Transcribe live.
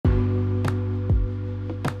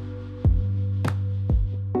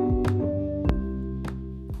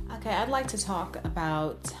like to talk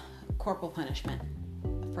about corporal punishment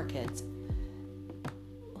for kids.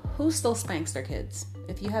 Who still spanks their kids?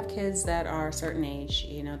 If you have kids that are a certain age,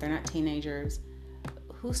 they're not teenagers,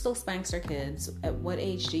 who still spanks their kids? At what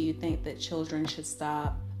age do you think that children should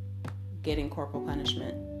stop getting corporal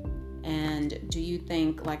punishment? And do you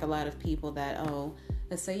think, like a lot of people, that,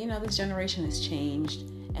 let's say, this generation has changed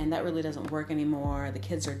and that really doesn't work anymore, the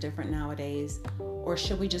kids are different nowadays, or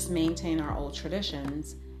should we just maintain our old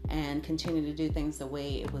traditions and continue to do things the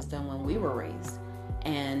way it was done when we were raised?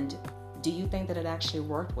 And do you think that it actually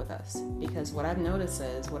worked with us? Because what I've noticed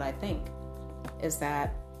what I think is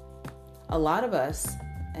that a lot of us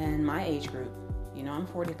in my age group, I'm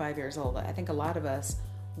 45 years old, I think a lot of us,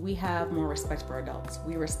 we have more respect for adults.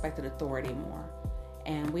 We respected authority more.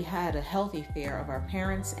 And we had a healthy fear of our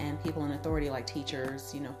parents and people in authority like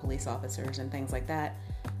teachers, police officers and things like that.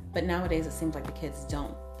 But nowadays it seems like the kids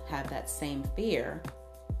don't have that same fear.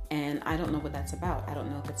 And I don't know what that's about. I don't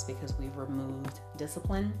know if it's because we've removed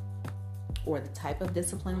discipline or the type of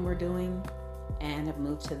discipline we're doing and have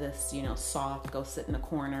moved to this, soft, go sit in the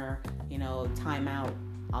corner, time out,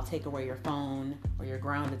 I'll take away your phone or your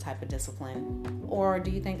grounded type of discipline. Or do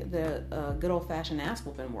you think the good old-fashioned ass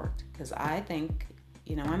whooping worked? Because I think,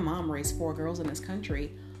 my mom raised 4 girls in this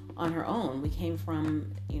country on her own. We came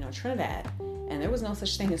from, Trinidad, and there was no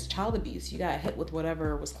such thing as child abuse. You got hit with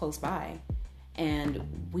whatever was close by,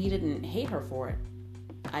 and we didn't hate her for it.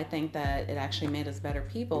 I think that it actually made us better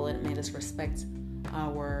people, and it made us respect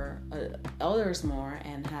our elders more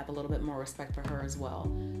and have a little bit more respect for her as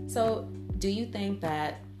well. So do you think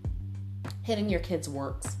that hitting your kids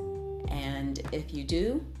works? And if you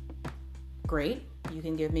do, great. You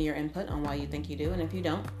can give me your input on why you think you do. And if you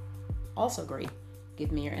don't, also great.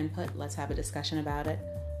 Give me your input. Let's have a discussion about it.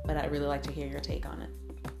 But I'd really like to hear your take on it.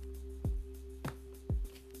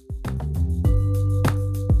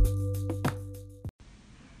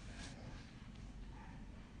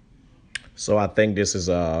 So I think this is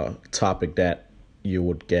a topic that you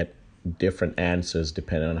would get different answers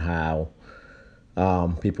depending on how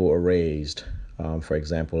people were raised. For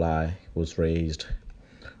example, I was raised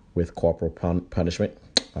with corporal punishment.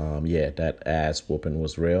 That ass whooping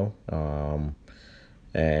was real.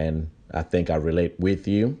 And I think I relate with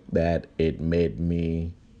you that it made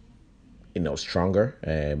me, stronger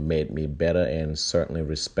and made me better and certainly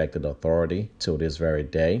respected authority to this very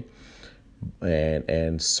day.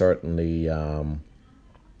 And certainly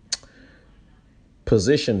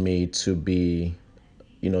positioned me to be,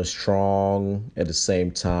 strong at the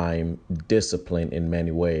same time, disciplined in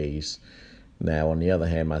many ways. Now, on the other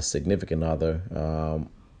hand, my significant other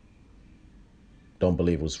don't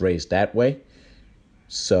believe was raised that way.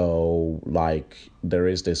 So, there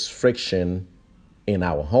is this friction in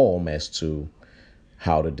our home as to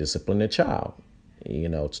how to discipline a child,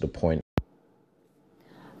 to the point.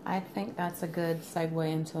 I think that's a good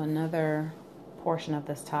segue into another portion of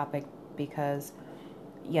this topic because,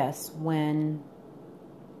 yes, when,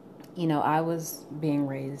 I was being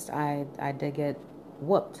raised, I did get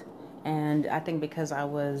whooped. And I think because I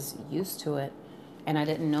was used to it and I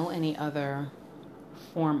didn't know any other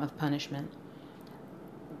form of punishment,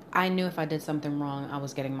 I knew if I did something wrong, I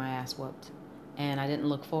was getting my ass whooped. And I didn't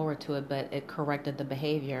look forward to it, but it corrected the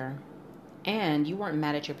behavior. And you weren't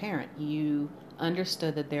mad at your parent. You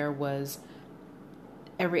understood that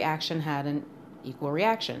every action had an equal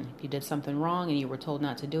reaction. If you did something wrong and you were told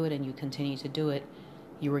not to do it and you continued to do it,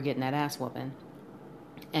 you were getting that ass whooping.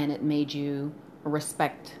 And it made you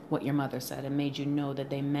respect what your mother said. It made you know that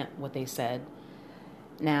they meant what they said.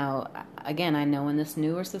 Now, again, I know in this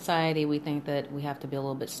newer society, we think that we have to be a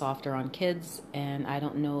little bit softer on kids, and I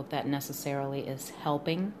don't know if that necessarily is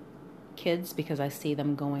helping kids because I see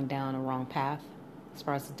them going down a wrong path as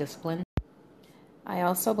far as discipline. I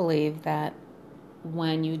also believe that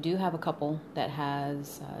when you do have a couple that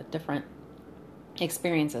has different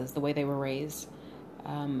experiences, the way they were raised,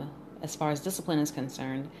 as far as discipline is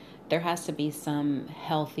concerned, there has to be some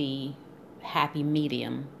healthy, happy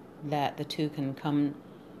medium that the two can come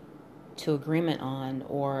to agreement on,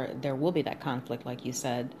 or there will be that conflict, like you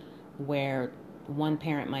said, where one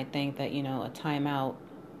parent might think that, a timeout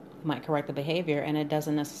might correct the behavior, and it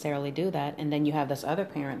doesn't necessarily do that. And then you have this other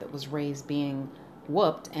parent that was raised being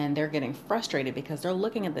whooped, and they're getting frustrated because they're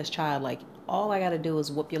looking at this child like, all I got to do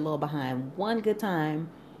is whoop your little behind one good time,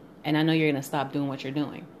 and I know you're going to stop doing what you're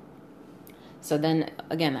doing. So then,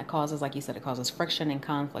 again, that causes, like you said, it causes friction and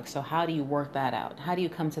conflict. So how do you work that out? How do you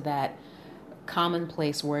come to that common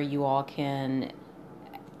place where you all can,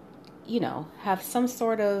 have some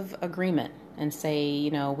sort of agreement and say,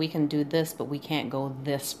 we can do this, but we can't go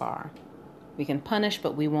this far. We can punish,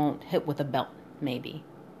 but we won't hit with a belt, maybe.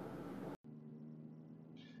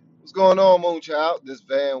 What's going on, Moonchild? This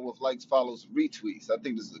Van with likes, follows, retweets. I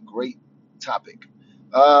think this is a great topic.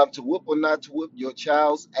 To whoop or not to whoop your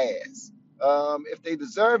child's ass. If they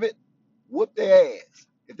deserve it, whoop their ass.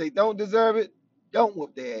 If they don't deserve it, don't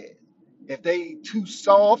whoop their ass. If they too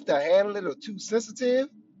soft to handle it or too sensitive,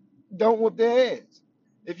 don't whoop their ass.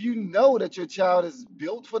 If you know that your child is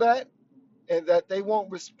built for that and that they won't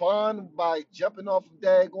respond by jumping off a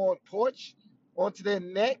daggone porch onto their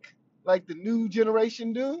neck like the new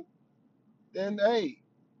generation do, then hey,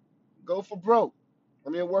 go for broke. I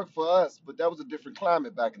mean, it worked for us, but that was a different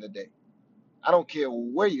climate back in the day. I don't care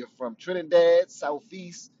where you're from, Trinidad,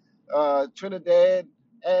 Southeast, Trinidad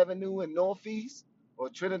Avenue and Northeast, or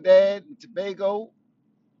Trinidad and Tobago,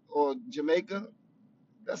 or Jamaica.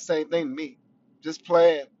 That's the same thing to me. Just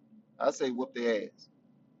playing. I say whoop their ass.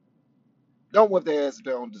 Don't whoop their ass if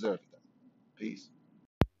they don't deserve it. Peace.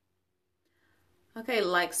 Okay,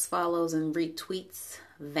 likes, follows, and retweets,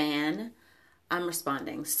 Van. I'm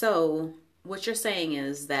responding. So, what you're saying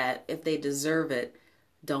is that if they deserve it,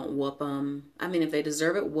 don't whoop them. I mean, if they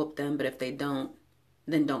deserve it, whoop them. But if they don't,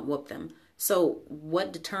 then don't whoop them. So,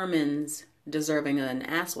 what determines deserving an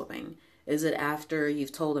ass whooping? Is it after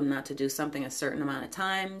you've told them not to do something a certain amount of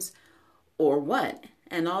times, or what?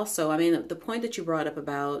 And also, I mean, the point that you brought up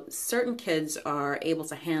about certain kids are able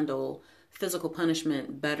to handle physical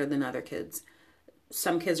punishment better than other kids.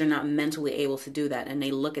 Some kids are not mentally able to do that, and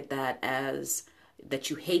they look at that as that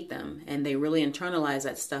you hate them, and they really internalize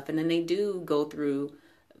that stuff, and then they do go through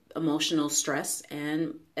emotional stress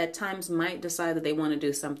and at times might decide that they want to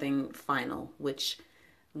do something final, which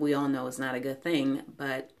we all know is not a good thing.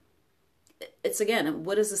 But it's, again,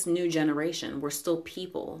 what is this new generation? We're still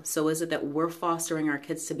people. So is it that we're fostering our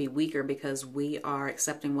kids to be weaker because we are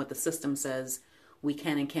accepting what the system says we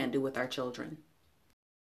can and can't do with our children?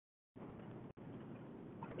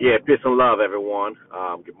 Yeah, peace and love, everyone.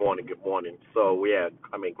 Good morning, good morning. So we had,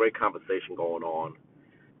 great conversation going on,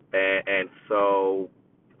 and so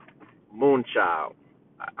Moonchild,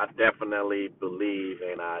 I definitely believe,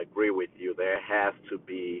 and I agree with you. There has to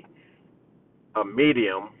be a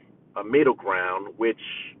middle ground, which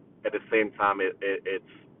at the same time it's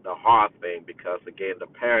the hard thing because again, the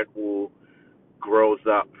parent who grew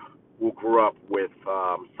up with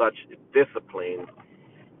such discipline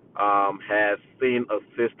has seen a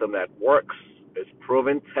system that works, is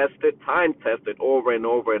proven, tested, time tested over and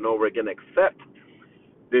over and over again, except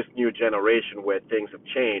this new generation where things have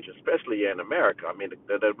changed, especially here in America. I mean,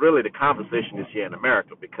 really the conversation is here in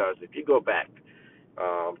America because if you go back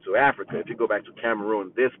to Africa, if you go back to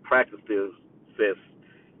Cameroon, this practice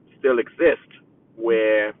still exists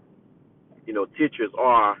where, teachers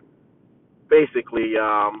are basically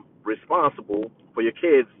responsible for your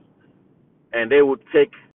kids and they would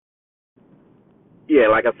take. Yeah,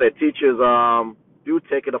 like I said, teachers do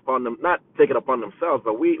take it upon them, not take it upon themselves,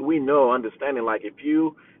 but we know, understanding, like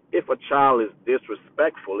if a child is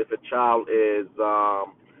disrespectful, if a child is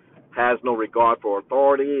has no regard for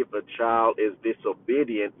authority, if a child is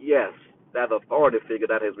disobedient, yes, that authority figure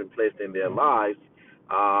that has been placed in their lives,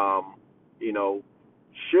 you know,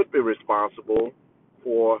 should be responsible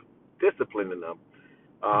for disciplining them.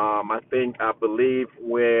 I believe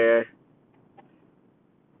where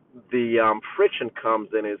the friction comes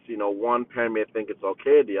in is, one parent may think it's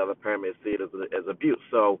okay, the other parent may see it as abuse.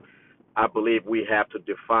 So I believe we have to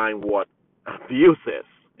define what abuse is,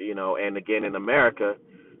 and again in America,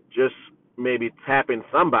 just maybe tapping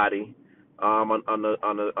somebody on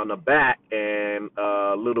the back and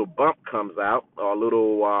a little bump comes out or a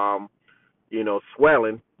little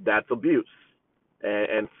swelling, that's abuse.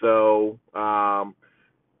 And so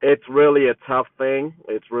it's really a tough thing.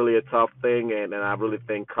 It's really a tough thing, and I really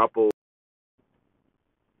think couples,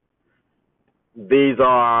 these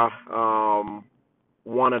are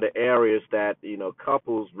one of the areas that,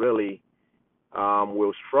 couples really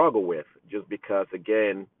will struggle with, just because,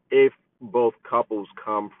 again, if both couples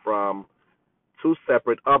come from two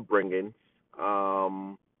separate upbringings,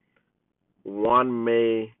 one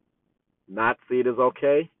may not see it as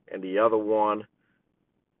okay, and the other one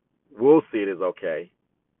will see it as okay.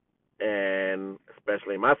 And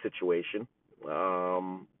especially in my situation,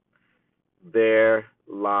 there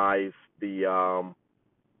lies the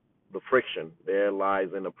friction. There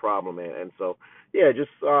lies in the problem, and so yeah,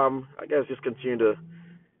 just I guess just continue to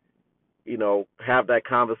have that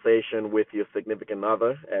conversation with your significant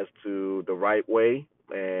other as to the right way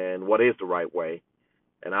and what is the right way.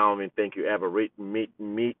 And I don't even think you ever reach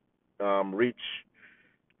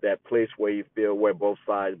that place where you feel where both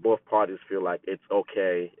parties feel like it's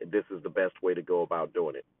okay. This is the best way to go about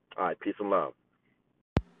doing it. All right, peace and love.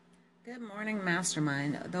 Good morning,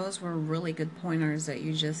 Mastermind. Those were really good pointers that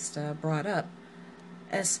you just brought up.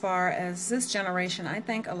 As far as this generation, I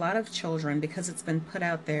think a lot of children, because it's been put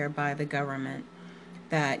out there by the government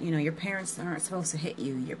that, your parents aren't supposed to hit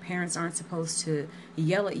you, your parents aren't supposed to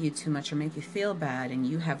yell at you too much or make you feel bad, and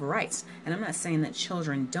you have rights. And I'm not saying that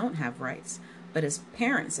children don't have rights, but as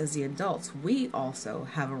parents, as the adults, we also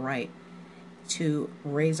have a right to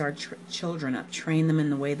raise our children up, train them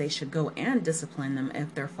in the way they should go, and discipline them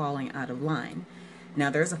if they're falling out of line. Now,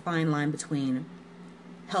 there's a fine line between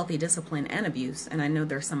healthy discipline and abuse, and I know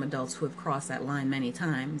there's some adults who have crossed that line many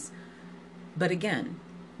times. But again,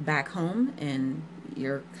 back home in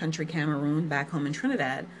your country, Cameroon, back home in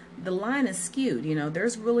Trinidad, the line is skewed.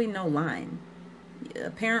 There's really no line.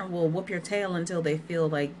 A parent will whoop your tail until they feel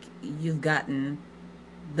like you've gotten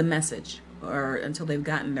the message or until they've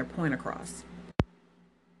gotten their point across.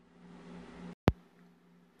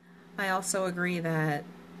 I also agree that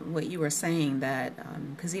what you were saying that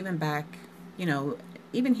because even back, you know,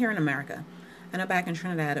 even here in America, I know back in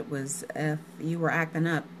Trinidad it was if you were acting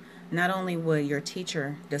up, not only would your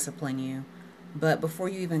teacher discipline you, but before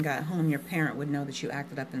you even got home, your parent would know that you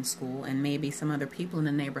acted up in school, and maybe some other people in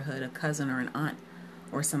the neighborhood, a cousin or an aunt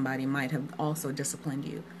or somebody might have also disciplined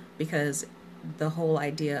you because the whole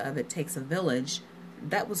idea of it takes a village,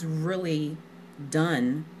 that was really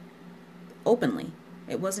done openly.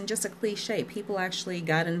 It wasn't just a cliche. People actually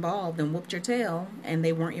got involved and whooped your tail, and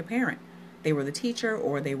they weren't your parent. They were the teacher,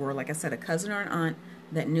 or they were, like I said, a cousin or an aunt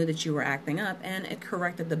that knew that you were acting up, and it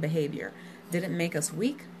corrected the behavior. Did it make us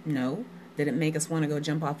weak? No. Did it make us want to go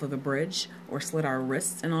jump off of a bridge or slit our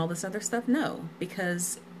wrists and all this other stuff? No,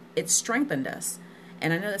 because it strengthened us.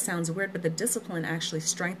 And I know that sounds weird, but the discipline actually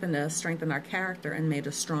strengthened us, strengthened our character, and made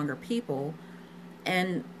us stronger people.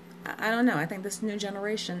 And I don't know, I think this new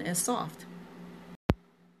generation is soft.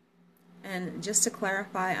 And just to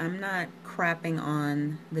clarify, I'm not crapping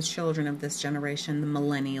on the children of this generation, the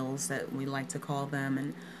millennials that we like to call them,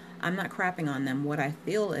 and I'm not crapping on them. What I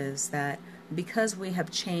feel is that because we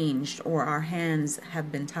have changed or our hands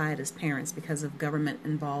have been tied as parents because of government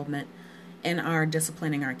involvement in our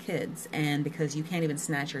disciplining our kids, and because you can't even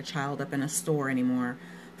snatch your child up in a store anymore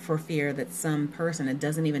for fear that some person that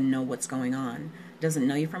doesn't even know what's going on, doesn't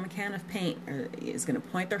know you from a can of paint, or is going to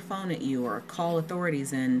point their phone at you or call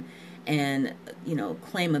authorities in and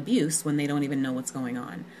claim abuse when they don't even know what's going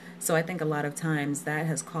on. So I think a lot of times that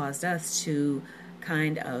has caused us to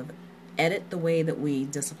kind of edit the way that we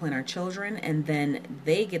discipline our children, and then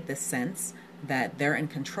they get this sense that they're in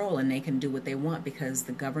control and they can do what they want because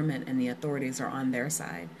the government and the authorities are on their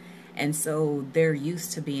side. And so they're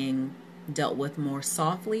used to being dealt with more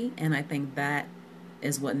softly, and I think that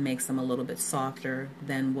is what makes them a little bit softer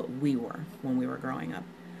than what we were when we were growing up.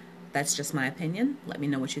 That's just my opinion. Let me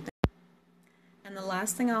know what you think. And the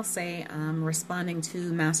last thing I'll say, responding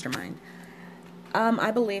to Mastermind,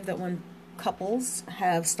 I believe that when couples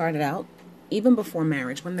have started out, even before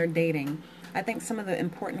marriage, when they're dating, I think some of the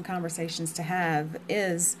important conversations to have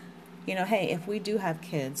is, hey, if we do have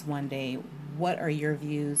kids one day, what are your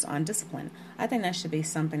views on discipline? I think that should be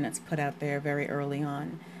something that's put out there very early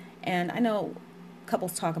on. And I know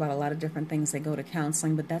couples talk about a lot of different things. They go to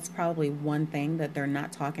counseling, but that's probably one thing that they're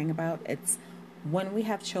not talking about. It's when we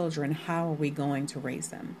have children, how are we going to raise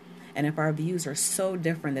them? And if our views are so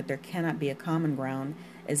different that there cannot be a common ground,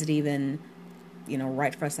 is it even,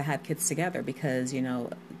 right for us to have kids together? Because,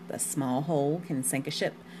 a small hole can sink a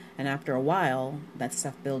ship. And after a while, that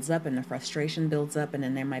stuff builds up and the frustration builds up, and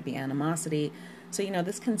then there might be animosity. So,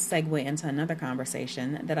 this can segue into another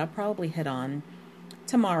conversation that I'll probably hit on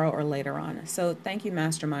tomorrow or later on. So thank you,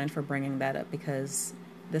 Mastermind, for bringing that up because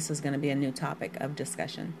this is going to be a new topic of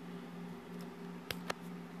discussion.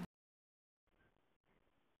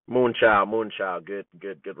 Moonchild,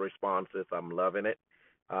 good responses. I'm loving it.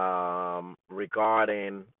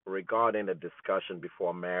 Regarding the discussion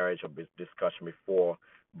before marriage or discussion before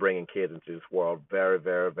bringing kids into this world, very,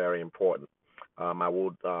 very, very important. I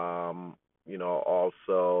would,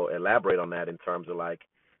 also elaborate on that in terms of like,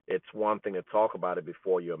 it's one thing to talk about it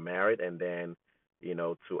before you're married, and then,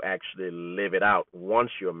 to actually live it out once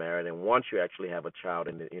you're married and once you actually have a child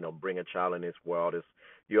and, bring a child in this world is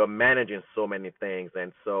you're managing so many things.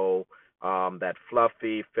 And so, that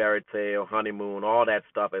fluffy fairy tale, honeymoon, all that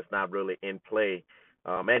stuff is not really in play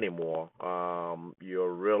anymore.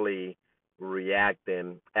 You're really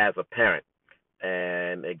reacting as a parent.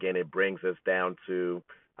 And again, it brings us down to,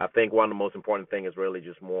 I think one of the most important things is really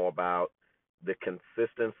just more about the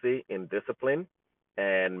consistency in discipline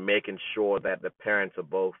and making sure that the parents are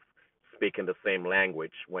both speaking the same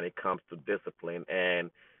language when it comes to discipline.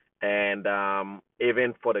 And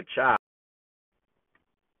even for the child,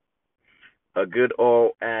 a good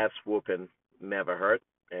old ass whooping never hurt,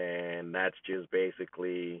 and that's just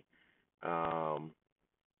basically, um,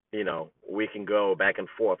 we can go back and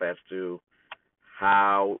forth as to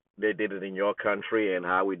how they did it in your country and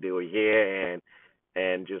how we do it here,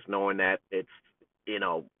 and just knowing that it's, you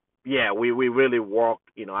know, yeah, we really walked,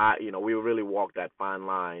 we really walked that fine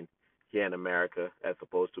line here in America as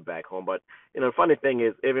opposed to back home. But the funny thing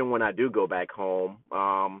is, even when I do go back home,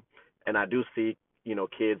 and I do see,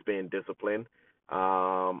 kids being disciplined,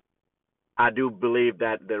 I do believe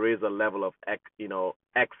that there is a level of,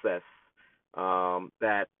 excess,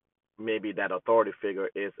 that maybe that authority figure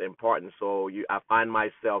is important. So I find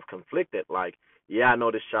myself conflicted. Like, yeah, I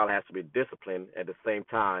know this child has to be disciplined. At the same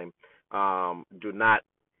time, do not,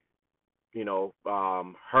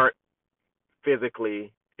 hurt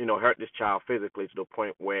physically, hurt this child physically to the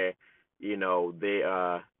point where,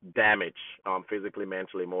 they damage, physically,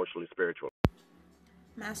 mentally, emotionally, spiritually.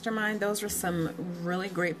 Mastermind, those are some really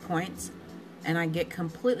great points. And I get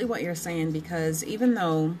completely what you're saying, because even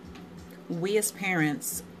though we as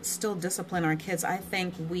parents still discipline our kids, I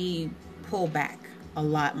think we pull back a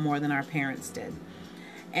lot more than our parents did.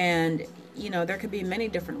 And, there could be many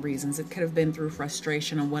different reasons. It could have been through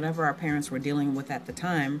frustration or whatever our parents were dealing with at the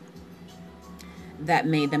time that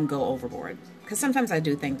made them go overboard. Because sometimes I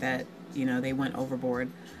do think that, they went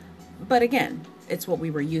overboard. But again, it's what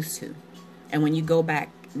we were used to. And when you go back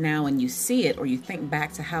now and you see it, or you think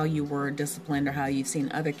back to how you were disciplined or how you've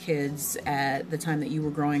seen other kids at the time that you were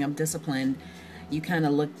growing up disciplined, you kind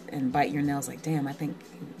of look and bite your nails like, damn, I think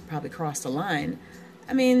you probably crossed the line.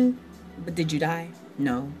 I mean, but did you die?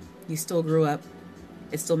 No. You still grew up.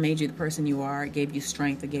 It still made you the person you are. It gave you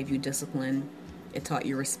strength. It gave you discipline. It taught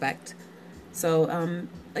you respect. So,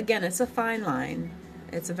 again, it's a fine line.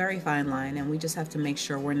 It's a very fine line, and we just have to make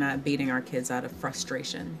sure we're not beating our kids out of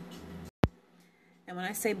frustration. And when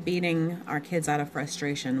I say beating our kids out of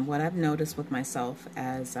frustration, what I've noticed with myself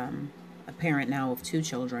as a parent now of 2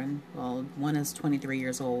 children, well, one is 23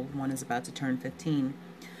 years old, one is about to turn 15,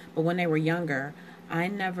 but when they were younger, I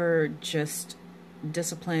never just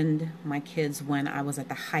disciplined my kids when I was at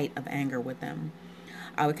the height of anger with them.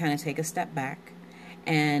 I would kind of take a step back,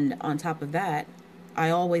 and on top of that, I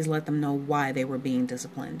always let them know why they were being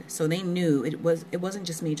disciplined. So they knew it wasn't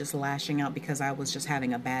just me just lashing out because I was just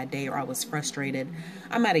having a bad day or I was frustrated.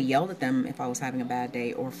 I might have yelled at them if I was having a bad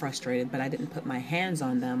day or frustrated, but I didn't put my hands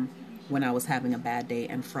on them when I was having a bad day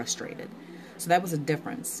and frustrated. So that was a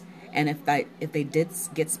difference. And if they did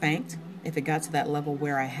get spanked, if it got to that level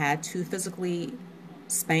where I had to physically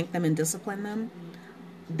spank them and discipline them,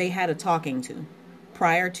 they had a talking to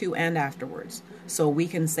prior to and afterwards. So we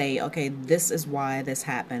can say, okay, this is why this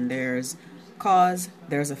happened. There's cause,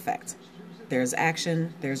 there's effect. There's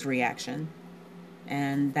action, there's reaction.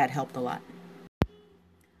 And that helped a lot.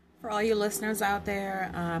 For all you listeners out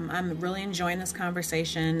there, I'm really enjoying this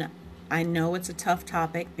conversation. I know it's a tough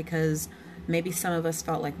topic because maybe some of us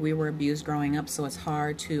felt like we were abused growing up, so it's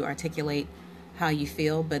hard to articulate how you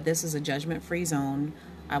feel, but this is a judgment-free zone.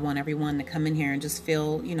 I want everyone to come in here and just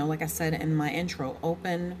feel, like I said in my intro,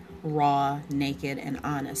 open, raw, naked, and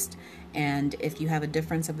honest. And if you have a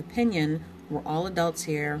difference of opinion, we're all adults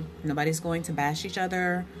here. Nobody's going to bash each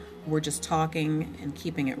other. We're just talking and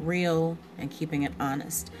keeping it real and keeping it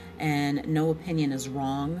honest. And no opinion is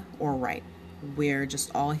wrong or right. We're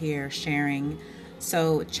just all here sharing.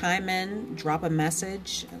 So chime in, drop a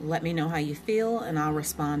message, let me know how you feel, and I'll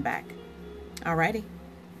respond back. Alrighty.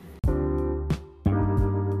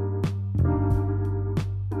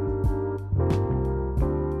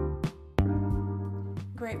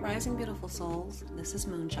 Great rising, beautiful souls. This is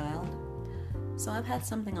Moonchild. So I've had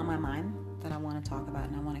something on my mind that I want to talk about,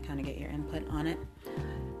 and I want to kind of get your input on it.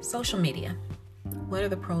 Social media. What are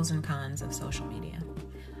the pros and cons of social media?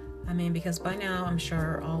 I mean, because by now I'm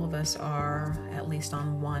sure all of us are at least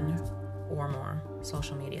on one or more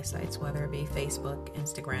social media sites, whether it be Facebook,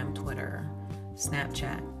 Instagram, Twitter,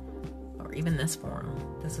 Snapchat, or even this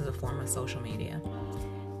forum. This is a form of social media.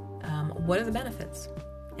 What are the benefits?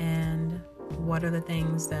 And what are the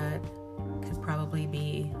things that could probably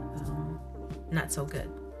be not so good?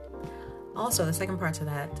 Also, the second part to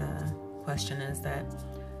that question is that,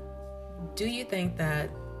 do you think that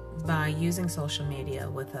by using social media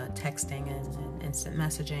with texting and instant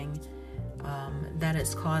messaging, that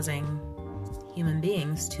it's causing human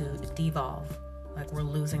beings to devolve? Like we're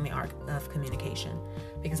losing the art of communication?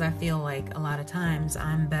 Because I feel like a lot of times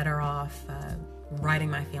I'm better off writing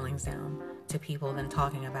my feelings down to people than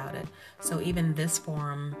talking about it. So even this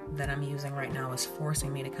forum that I'm using right now is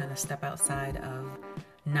forcing me to kind of step outside of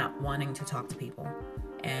not wanting to talk to people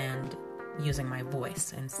and using my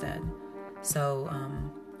voice instead. So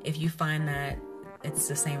If you find that it's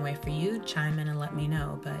the same way for you, chime in and let me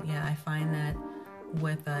know. But yeah, I find that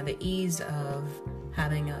with the ease of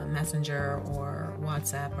having a messenger or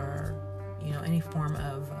WhatsApp or, any form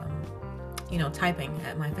of, typing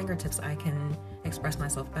at my fingertips, I can express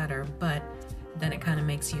myself better. But then it kind of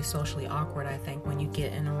makes you socially awkward. I think when you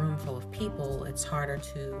get in a room full of people, it's harder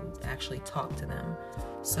to actually talk to them.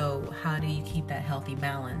 So how do you keep that healthy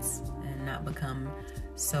balance and not become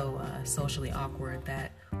so socially awkward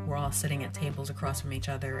that we're all sitting at tables across from each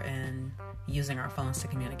other and using our phones to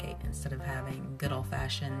communicate instead of having good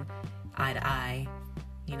old-fashioned eye-to-eye,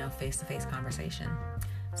 face-to-face conversation?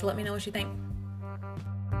 So let me know what you think.